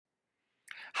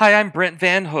Hi, I'm Brent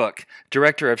Van Hook,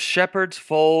 Director of Shepherd's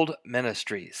Fold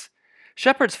Ministries.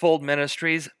 Shepherd's Fold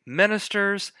Ministries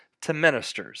ministers to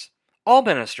ministers, all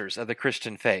ministers of the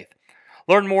Christian faith.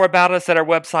 Learn more about us at our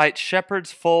website,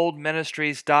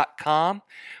 shepherdsfoldministries.com.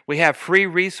 We have free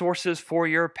resources for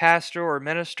your pastor or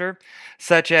minister,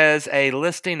 such as a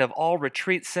listing of all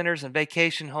retreat centers and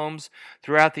vacation homes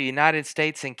throughout the United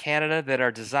States and Canada that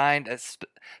are designed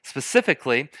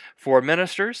specifically for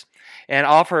ministers and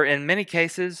offer, in many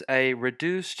cases, a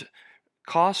reduced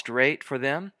cost rate for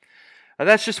them.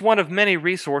 That's just one of many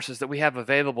resources that we have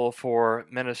available for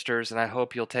ministers, and I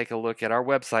hope you'll take a look at our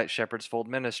website,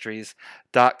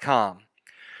 shepherdsfoldministries.com.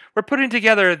 We're putting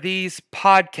together these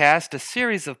podcasts, a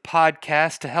series of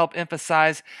podcasts to help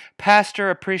emphasize Pastor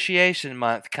Appreciation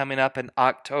Month coming up in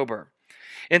October.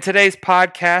 In today's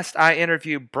podcast, I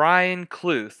interview Brian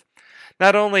Kluth.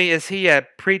 Not only is he a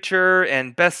preacher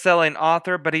and best-selling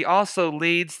author, but he also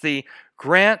leads the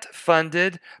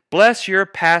grant-funded Bless Your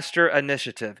Pastor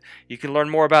initiative. You can learn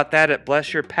more about that at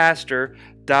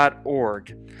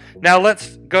blessyourpastor.org. Now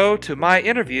let's go to my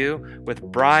interview with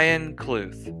Brian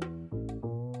Kluth.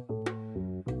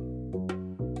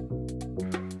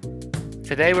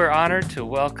 Today we're honored to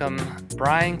welcome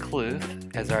Brian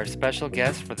Kluth as our special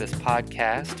guest for this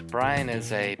podcast. Brian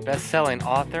is a best-selling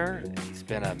author. He's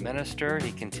been a minister.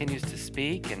 He continues to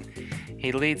speak, and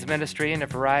he leads ministry in a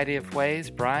variety of ways.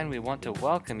 Brian, we want to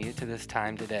welcome you to this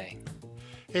time today.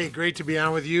 Hey, great to be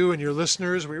on with you and your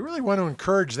listeners. We really want to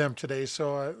encourage them today,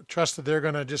 so I trust that they're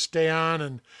going to just stay on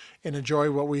and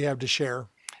enjoy what we have to share.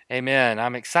 Amen.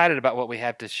 I'm excited about what we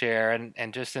have to share.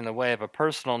 And just in the way of a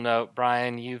personal note,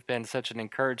 Brian, you've been such an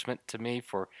encouragement to me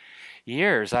for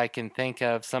years. I can think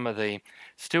of some of the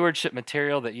stewardship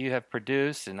material that you have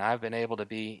produced, and I've been able to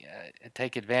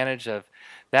take advantage of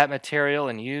that material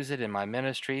and use it in my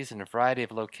ministries in a variety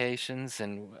of locations.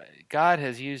 And God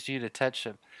has used you to touch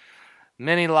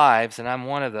many lives, and I'm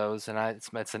one of those. And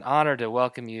it's an honor to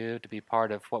welcome you to be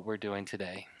part of what we're doing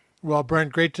today. Well,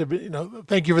 Brent, great to be.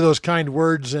 Thank you for those kind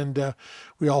words, and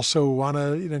we also want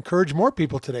to encourage more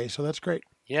people today. So that's great.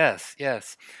 Yes.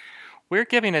 We're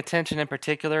giving attention in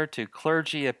particular to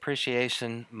Clergy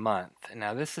Appreciation Month.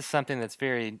 Now, this is something that's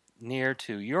very near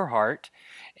to your heart,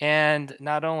 and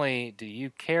not only do you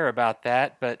care about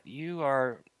that, but you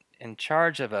are in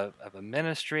charge of a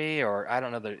ministry, or I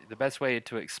don't know the best way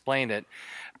to explain it,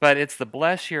 but it's the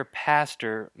Bless Your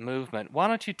Pastor movement. Why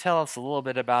don't you tell us a little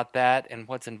bit about that and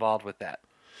what's involved with that?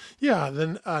 Yeah,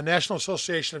 the National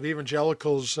Association of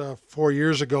Evangelicals 4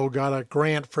 years ago got a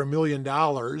grant for $1 million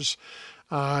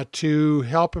to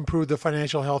help improve the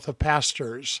financial health of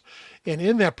pastors. And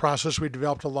in that process, we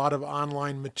developed a lot of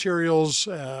online materials.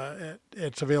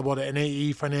 It's available at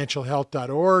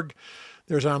naefinancialhealth.org.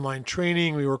 There's online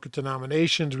training. We work with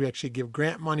denominations. We actually give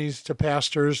grant monies to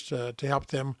pastors to help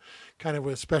them kind of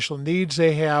with special needs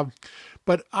they have.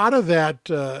 But out of that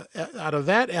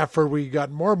effort, we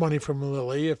got more money from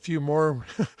Lilly, three more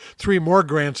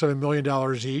grants of $1 million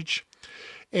each.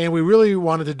 And we really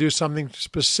wanted to do something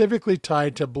specifically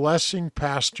tied to blessing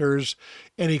pastors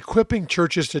and equipping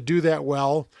churches to do that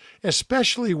well,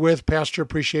 especially with Pastor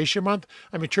Appreciation Month.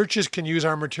 I mean, churches can use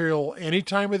our material any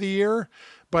time of the year,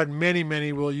 but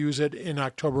many will use it in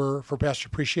October for Pastor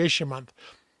Appreciation Month.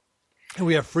 And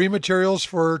we have free materials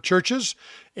for churches,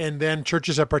 and then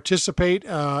churches that participate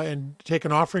and take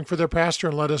an offering for their pastor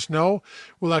and let us know,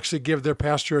 we'll actually give their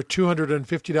pastor a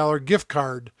 $250 gift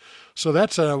card. So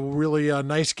that's a really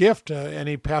nice gift.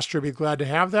 Any pastor would be glad to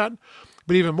have that.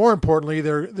 But even more importantly,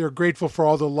 they're grateful for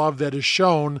all the love that is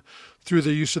shown through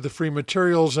the use of the free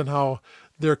materials and how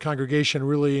their congregation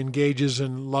really engages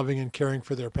in loving and caring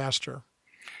for their pastor.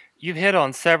 You've hit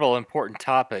on several important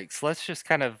topics. Let's just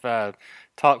kind of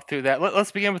talk through that.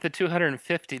 Let's begin with the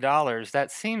 $250.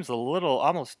 That seems a little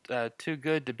almost too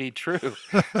good to be true.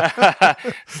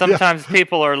 Sometimes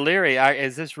people are leery.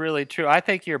 Is this really true? I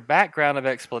think your background of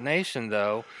explanation,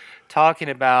 though, talking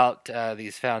about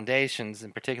these foundations,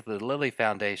 in particular the Lilly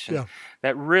Foundation,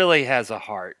 that really has a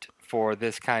heart for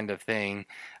this kind of thing,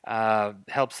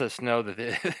 helps us know that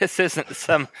this isn't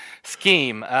some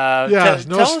scheme.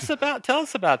 Tell us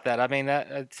about that. I mean,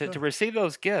 to receive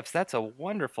those gifts, that's a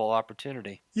wonderful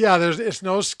opportunity. Yeah, it's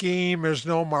no scheme. There's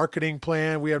no marketing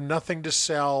plan. We have nothing to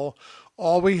sell.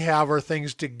 All we have are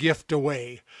things to gift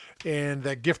away. And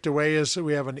that gift away is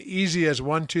we have an easy as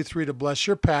 1, 2, 3 to bless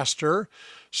your pastor.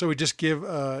 So we just give,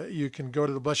 you can go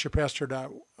to the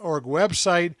blessyourpastor.org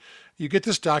website. You get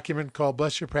this document called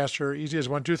Bless Your Pastor, easy as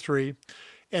 1, 2, 3.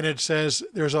 And it says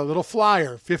there's a little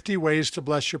flyer, 50 ways to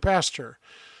bless your pastor.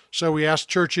 So we ask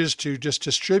churches to just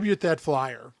distribute that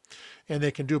flyer. And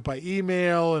they can do it by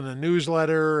email and a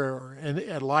newsletter or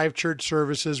at live church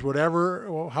services,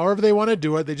 whatever, however they want to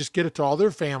do it. They just get it to all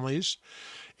their families.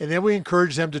 And then we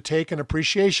encourage them to take an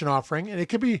appreciation offering. And it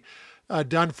could be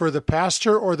done for the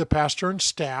pastor or the pastor and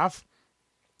staff.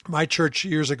 My church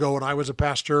years ago when I was a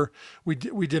pastor, we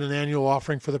did an annual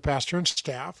offering for the pastor and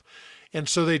staff. And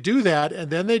so they do that,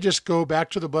 and then they just go back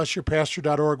to the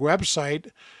blessyourpastor.org website,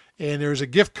 and there's a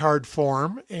gift card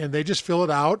form, and they just fill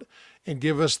it out and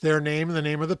give us their name and the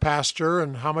name of the pastor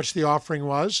and how much the offering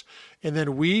was. And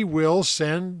then we will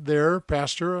send their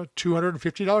pastor a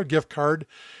 $250 gift card.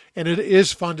 And it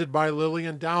is funded by Lilly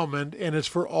Endowment, and it's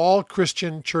for all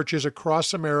Christian churches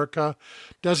across America.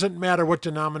 Doesn't matter what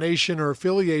denomination or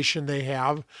affiliation they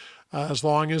have, as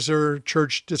long as their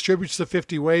church distributes the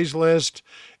 50 Ways list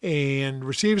and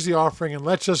receives the offering and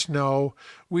lets us know.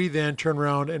 We then turn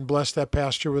around and bless that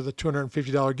pastor with a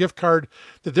 $250 gift card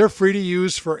that they're free to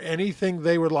use for anything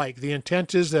they would like. The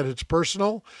intent is that it's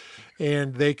personal,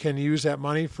 and they can use that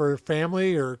money for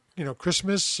family or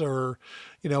Christmas or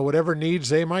whatever needs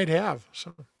they might have.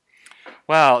 So.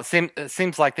 Well, it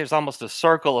seems like there's almost a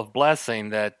circle of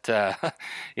blessing that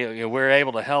we're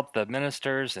able to help the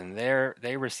ministers, and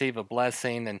they receive a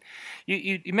blessing. And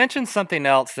you mentioned something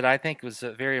else that I think was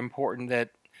very important, that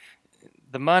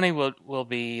the money will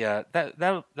be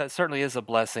that certainly is a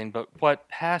blessing. But what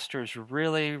pastors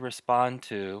really respond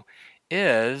to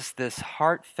is this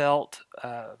heartfelt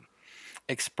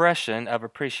expression of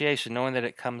appreciation, knowing that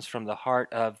it comes from the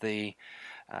heart of the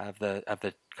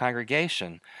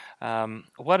congregation.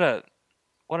 What an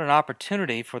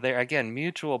opportunity for their, again,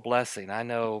 mutual blessing. I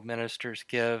know ministers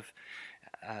give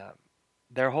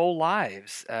their whole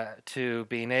lives to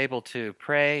being able to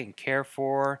pray and care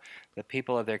for the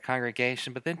people of their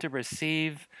congregation, but then to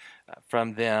receive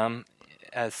from them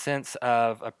a sense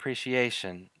of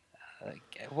appreciation.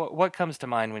 What comes to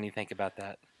mind when you think about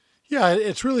that? Yeah,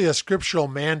 it's really a scriptural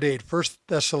mandate. 1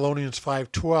 Thessalonians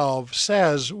 5:12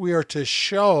 says we are to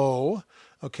show,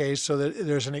 so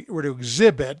that we're to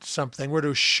exhibit something, we're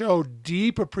to show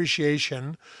deep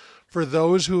appreciation for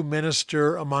those who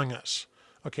minister among us.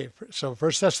 Okay, so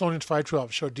 1 Thessalonians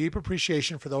 5:12, show deep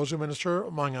appreciation for those who minister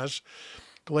among us.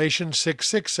 Galatians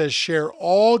 6:6 says, share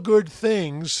all good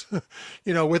things,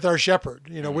 with our shepherd,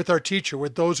 with our teacher,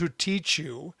 with those who teach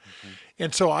you. Mm-hmm.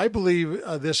 And so I believe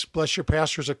this Bless Your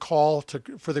Pastor is a call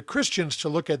for the Christians to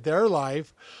look at their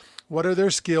life. What are their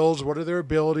skills? What are their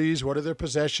abilities? What are their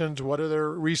possessions? What are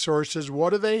their resources? What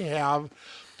do they have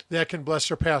that can bless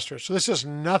their pastor? So this has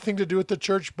nothing to do with the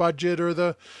church budget or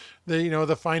the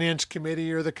finance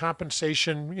committee or the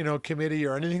compensation, committee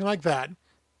or anything like that.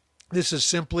 This is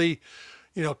simply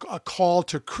a call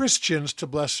to Christians to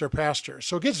bless their pastor.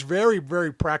 So it gets very,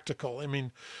 very practical. I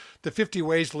mean, the 50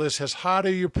 Ways list has how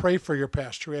do you pray for your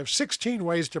pastor? We have 16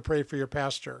 ways to pray for your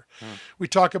pastor. We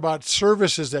talk about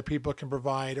services that people can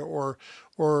provide, or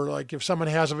like if someone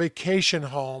has a vacation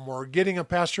home, or getting a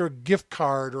pastor a gift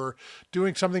card, or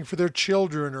doing something for their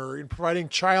children, or in providing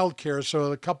childcare so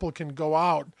the couple can go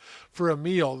out for a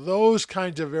meal. Those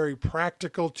kinds of very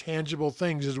practical, tangible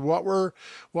things is what we're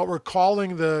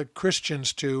calling the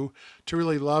Christians to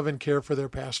really love and care for their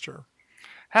pastor.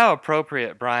 How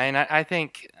appropriate, Brian. I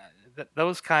think that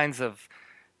those kinds of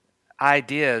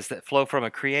ideas that flow from a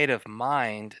creative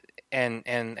mind, and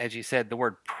as you said, the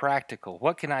word practical,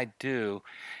 what can I do?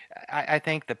 I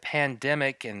think the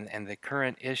pandemic and the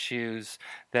current issues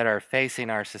that are facing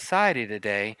our society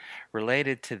today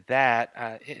related to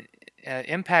that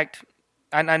impact,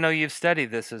 and I know you've studied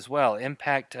this as well,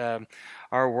 impact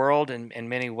our world in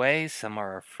many ways. Some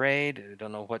are afraid,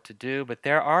 don't know what to do, but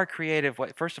there are creative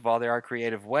ways. First of all, there are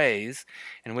creative ways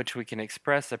in which we can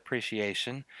express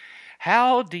appreciation.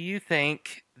 How do you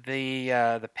think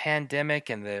the pandemic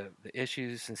and the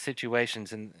issues and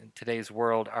situations in today's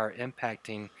world are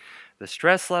impacting the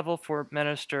stress level for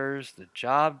ministers, the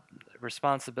job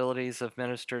responsibilities of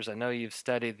ministers? I know you've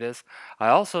studied this. I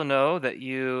also know that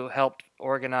you helped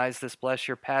organize this Bless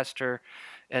Your Pastor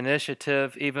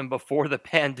initiative even before the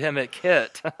pandemic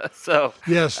hit. So,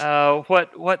 yes.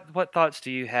 What thoughts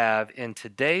do you have in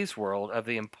today's world of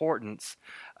the importance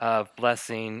of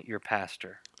blessing your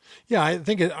pastor? Yeah, I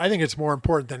think it's more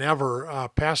important than ever.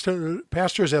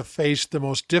 Pastors have faced the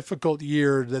most difficult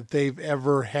year that they've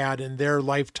ever had in their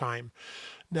lifetime.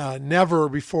 Never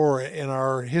before in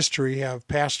our history have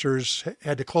pastors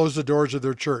had to close the doors of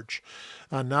their church,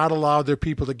 not allow their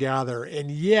people to gather, and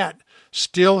yet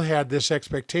still had this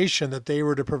expectation that they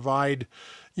were to provide,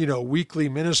 weekly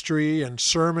ministry and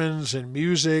sermons and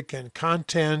music and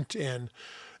content and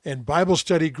and Bible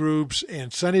study groups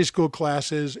and Sunday school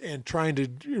classes and trying to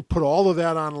put all of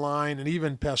that online, and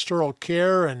even pastoral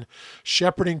care and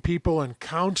shepherding people and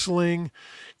counseling.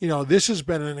 This has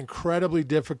been an incredibly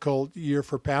difficult year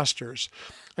for pastors.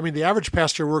 I mean, the average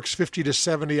pastor works 50 to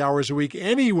 70 hours a week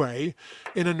anyway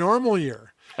in a normal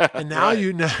year. And now Right.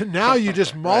 you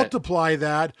just Right. multiply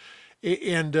that,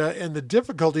 and the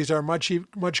difficulties are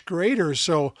much greater.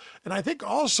 So, and I think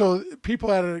also people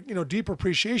had a deep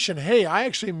appreciation. Hey, I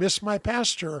actually miss my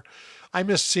pastor. I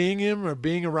miss seeing him or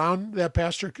being around that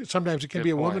pastor. Sometimes it can be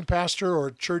Good a woman point. pastor or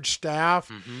church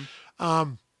staff.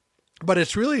 Hmm. But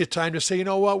it's really a time to say,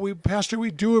 Pastor,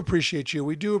 we do appreciate you.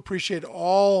 We do appreciate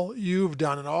all you've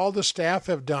done and all the staff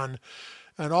have done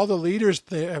and all the leaders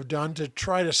they have done to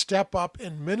try to step up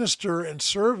and minister and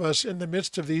serve us in the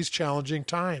midst of these challenging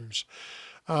times.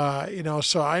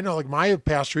 So I know, like, my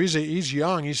pastor, he's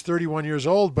young, he's 31 years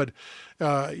old, but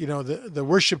the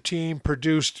worship team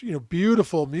produced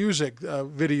beautiful music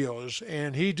videos,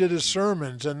 and he did his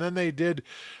sermons, and then they did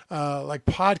like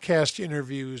podcast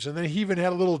interviews, and then he even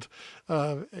had a little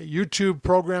YouTube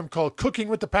program called Cooking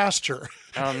with the Pastor.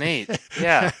 Oh, neat.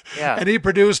 Yeah. Yeah. And he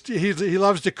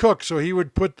loves to cook, so he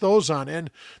would put those on. And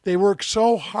they work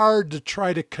so hard to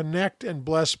try to connect and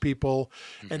bless people.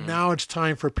 And Hmm. now it's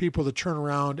time for people to turn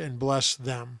around and bless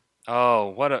them. Oh,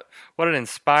 what an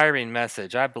inspiring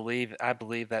message. I believe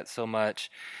that so much.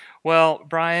 Well,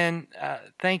 Brian,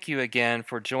 thank you again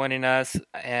for joining us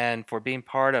and for being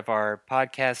part of our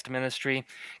podcast ministry.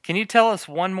 Can you tell us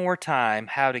one more time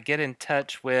how to get in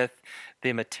touch with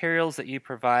the materials that you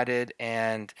provided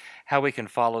and how we can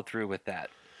follow through with that?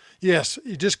 Yes,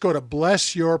 you just go to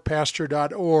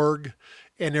blessyourpastor.org,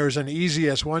 and there's an easy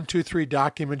as 1, 2, 3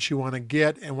 documents you want to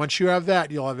get. And once you have that,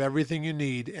 you'll have everything you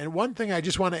need. And one thing I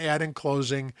just want to add in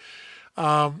closing,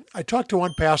 I talked to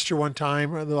one pastor one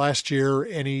time the last year,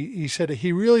 and he said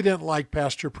he really didn't like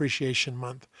Pastor Appreciation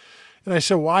Month. And I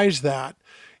said, why is that?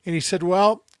 And he said,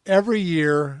 well, every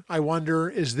year I wonder,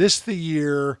 is this the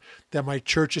year that my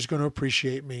church is going to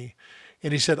appreciate me?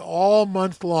 And he said, all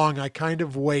month long, I kind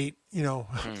of wait,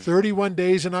 Mm, 31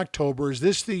 days in October. Is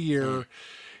this the mm. year?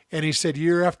 And he said,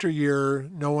 year after year,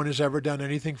 no one has ever done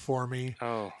anything for me.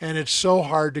 Oh, And it's so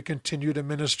hard to continue to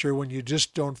minister when you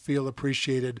just don't feel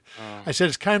appreciated. oh. I said,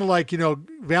 it's kind of like,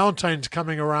 Valentine's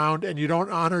coming around and you don't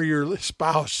honor your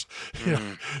spouse. You know,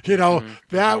 Mm, you know, mhm,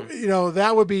 that, mhm,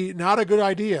 that would be not a good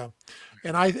idea.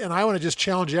 And I want to just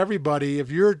challenge everybody. If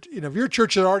your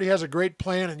church already has a great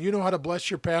plan and you know how to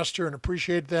bless your pastor and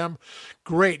appreciate them,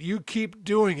 great. You keep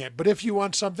doing it. But if you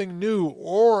want something new,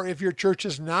 or if your church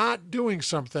is not doing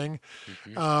something,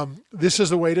 mhm. this is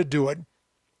the way to do it.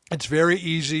 It's very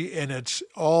easy, and it's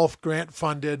all grant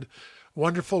funded.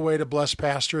 Wonderful way to bless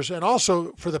pastors. And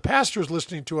also for the pastors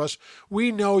listening to us,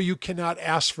 we know you cannot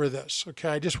ask for this. Okay.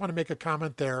 I just want to make a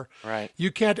comment there. Right.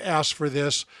 You can't ask for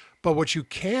this, but what you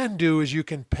can do is you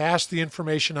can pass the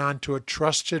information on to a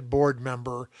trusted board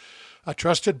member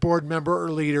or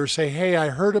leader. Say, hey, I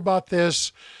heard about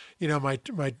this. My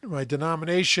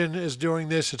denomination is doing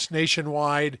this. It's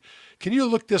nationwide. Can you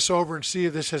look this over and see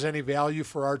if this has any value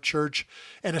for our church?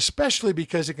 And especially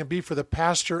because it can be for the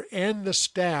pastor and the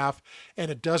staff, and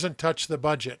it doesn't touch the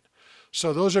budget.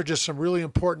 So those are just some really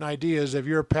important ideas. If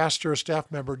you're a pastor or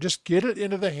staff member, just get it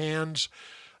into the hands,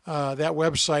 that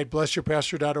website,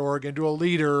 blessyourpastor.org, and to a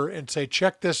leader and say,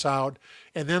 check this out,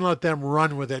 and then let them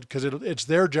run with it, because it's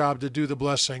their job to do the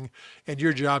blessing and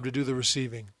your job to do the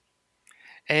receiving.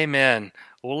 Amen.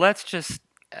 Well, let's just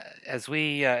as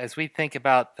we think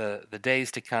about the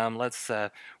days to come, we're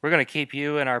going to keep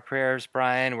you in our prayers,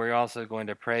 Brian. We're also going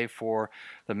to pray for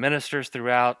the ministers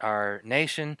throughout our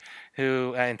nation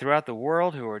who and throughout the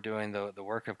world who are doing the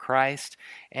work of Christ.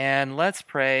 And let's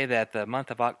pray that the month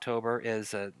of October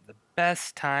is the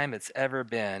best time it's ever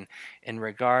been in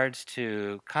regards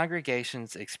to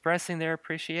congregations expressing their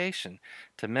appreciation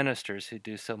to ministers who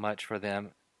do so much for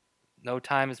them. No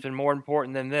time has been more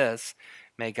important than this.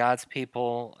 May God's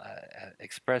people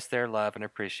express their love and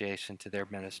appreciation to their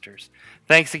ministers.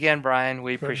 Thanks again, Brian.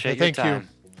 We Hey, appreciate your thank you. time.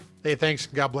 Hey, thanks.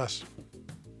 God bless.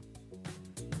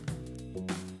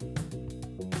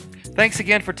 Thanks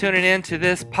again for tuning in to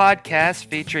this podcast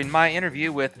featuring my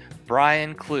interview with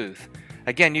Brian Kluth.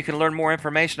 Again, you can learn more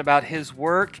information about his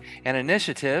work and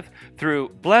initiative through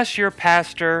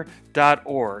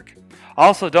blessyourpastor.org.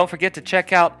 Also, don't forget to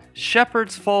check out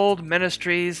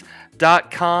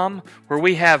shepherdsfoldministries.com, where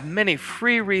we have many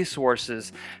free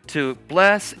resources to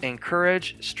bless,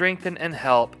 encourage, strengthen, and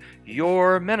help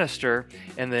your minister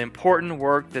in the important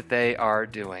work that they are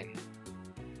doing.